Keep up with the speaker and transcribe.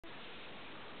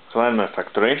clean my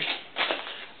factory.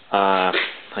 I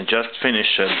just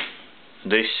finished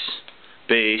this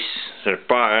piece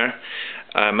repair.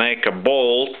 I make a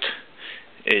bolt.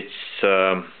 It's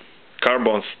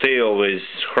carbon steel with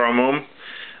chromium.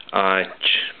 I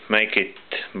make it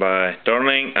by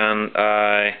turning, and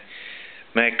I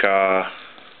make a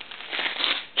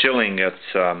chilling.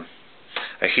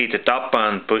 I heat it up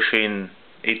and push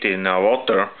it in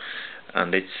water,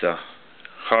 and it's a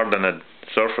hardened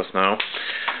surface now.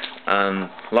 And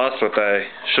last what I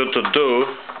should to do,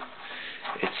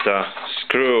 it's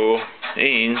screw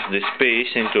in this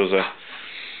piece into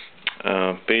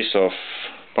the piece of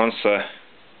PONSSE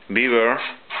Beaver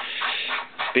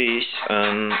piece,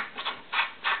 and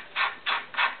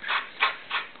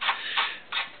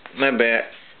maybe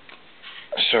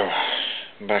so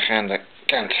by hand I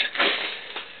can't.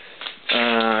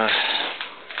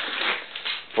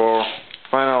 For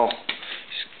final,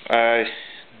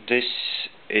 this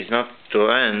is not to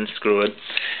end screwed,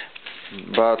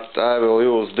 but I will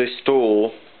use this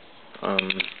tool,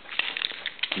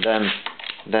 then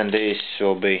this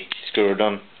will be screwed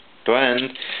on to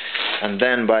end, and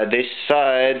then by this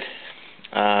side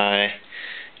I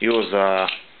use a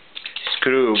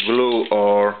screw glue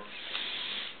or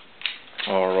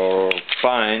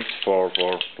pins for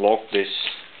lock this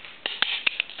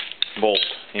bolt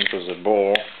into the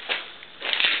bore.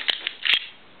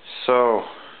 So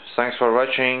thanks for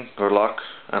watching, good luck,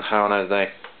 and have a nice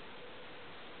day.